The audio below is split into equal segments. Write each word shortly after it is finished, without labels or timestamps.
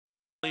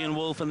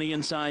Wolf in the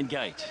inside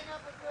gate.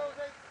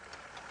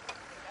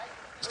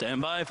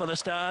 Stand by for the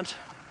start.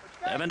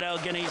 Avondale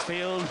Guineas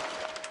field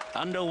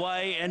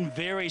underway and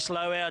very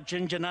slow out.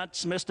 Ginger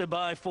Nuts missed it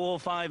by 4 or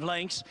 5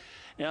 lengths.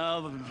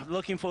 Now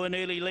looking for an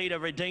early leader.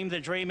 Redeem the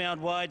Dream out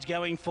wide,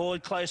 going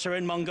forward closer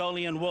in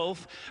Mongolian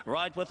Wolf.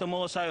 Right with them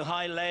also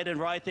High Lad, and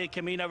right there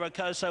Camino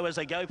Rocoso as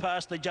they go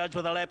past the judge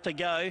with a lap to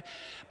go.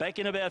 Back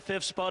in about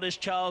 5th spot is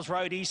Charles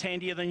Road. He's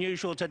handier than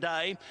usual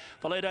today.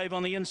 Followed over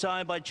on the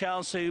inside by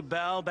Charles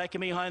Subal. Back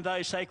in behind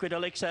those Sacred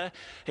Elixir.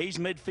 He's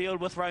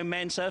midfield with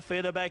Romancer.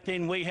 Further back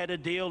then We Had a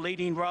Deal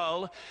leading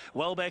role.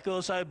 Well back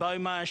also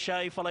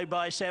Beaumarchais, followed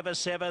by Sava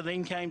Sava.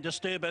 Then came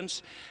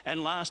Disturbance.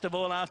 And last of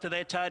all after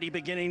that tardy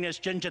beginning is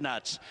Ginger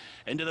Nuts.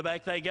 Into the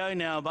back they go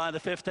now by the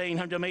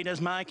 1500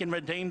 metres mark, and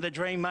Redeem the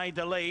Dream made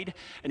the lead,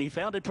 and he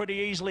found it pretty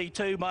easily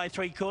too by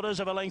 3/4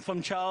 of a length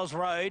from Charles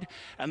Road,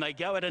 and they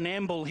go at an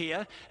amble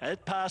here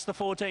at past the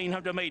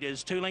 1400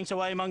 metres. 2 lengths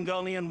away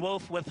Mongolian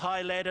Wolf with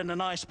High Lad in a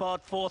nice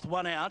spot, 4th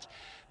one out.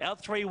 Out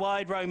 3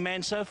 wide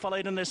Romancer,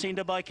 followed in the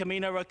centre by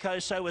Camino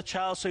Rocoso with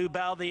Charles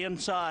Subal the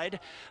inside.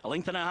 A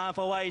length and a half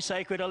away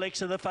Sacred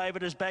Elixir, the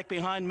favourite, is back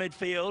behind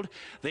midfield.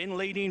 Then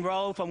leading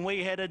roll from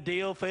We Had a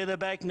Deal. Further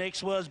back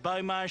next was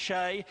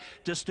Beaumarchais.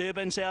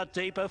 Disturbance out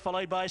deeper,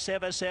 followed by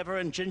Sava Sava,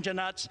 and Ginger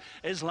Nuts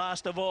is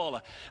last of all.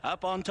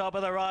 Up on top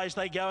of the rise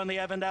they go in the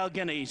Avondale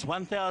Guineas.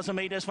 1,000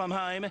 metres from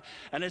home,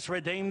 and it's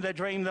Redeem the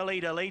Dream, the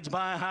leader. Leads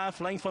by a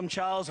half length from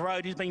Charles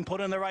Road. He's been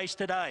put in the race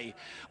today.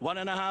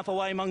 1.5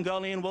 away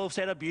Mongolian Wolf's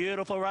had a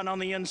beautiful run on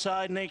the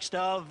inside next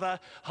of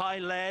High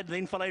Lad,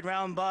 then followed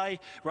round by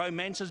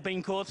Romance. Has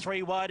been caught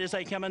 3 wide as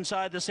they come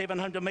inside the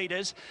 700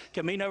 metres.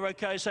 Camino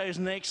Rocoso's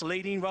next.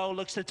 Leading roll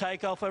looks to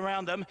take off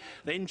around them.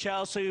 Then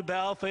Charles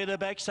Subal. Further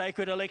back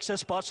Sacred Elixir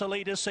spots the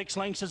leaders 6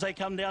 lengths as they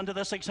come down to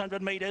the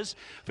 600 metres.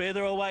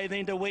 Further away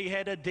then to We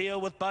Had a Deal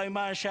with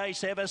Beaumarchais,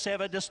 Sava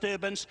Sava,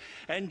 Disturbance,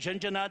 and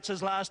Ginger Nuts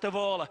is last of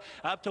all.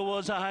 Up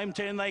towards the home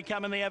turn they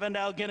come in the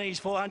Avondale Guineas.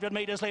 400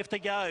 metres left to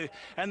go,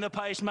 and the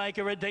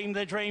pacemaker Redeem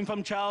the Dream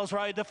from Charles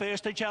Road, the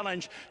first to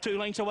challenge. 2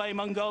 lengths away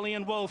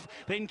Mongolian Wolf.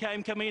 Then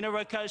came Camino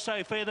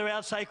Rocoso. Further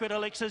out Sacred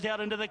Elixirs out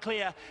into the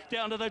clear.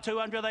 Down to the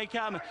 200 they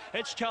come.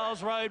 It's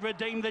Charles Road,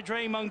 Redeem the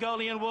Dream,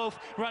 Mongolian Wolf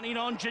running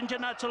on. Ginger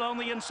Nuts along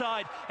the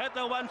inside. At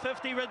the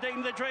 150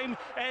 Redeem the Dream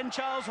and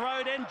Charles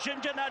Road, and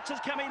Ginger Nuts is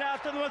coming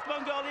after them with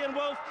Mongolian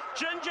Wolf.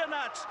 Ginger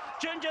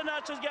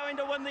Nuts is going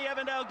to win the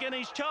Avondale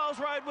Guineas. Charles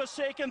Road was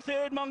second,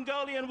 third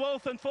Mongolian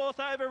Wolf, and 4th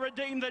over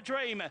Redeem the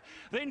Dream.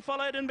 Then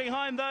followed in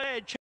behind the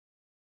edge.